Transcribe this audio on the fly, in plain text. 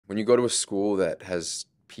when you go to a school that has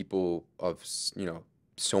people of,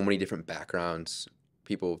 so many different backgrounds,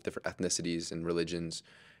 people of different ethnicities and religions,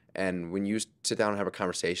 and when you sit down and have a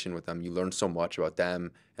conversation with them, you learn so much about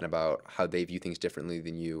them and about how they view things differently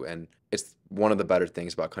than you. And it's one of the better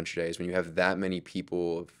things about Country Day is when you have that many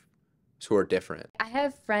people who are different. I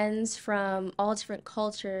have friends from all different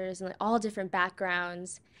cultures and like all different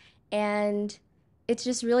backgrounds, and it's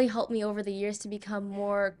just really helped me over the years to become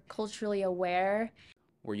more culturally aware.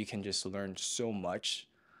 where you can just learn so much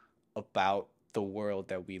about the world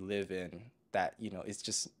that we live in that, it's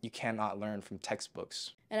just, you cannot learn from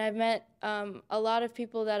textbooks. And I've met a lot of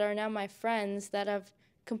people that are now my friends that have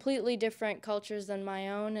completely different cultures than my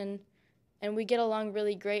own, and we get along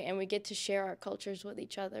really great, and we get to share our cultures with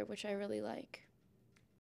each other, which I really like.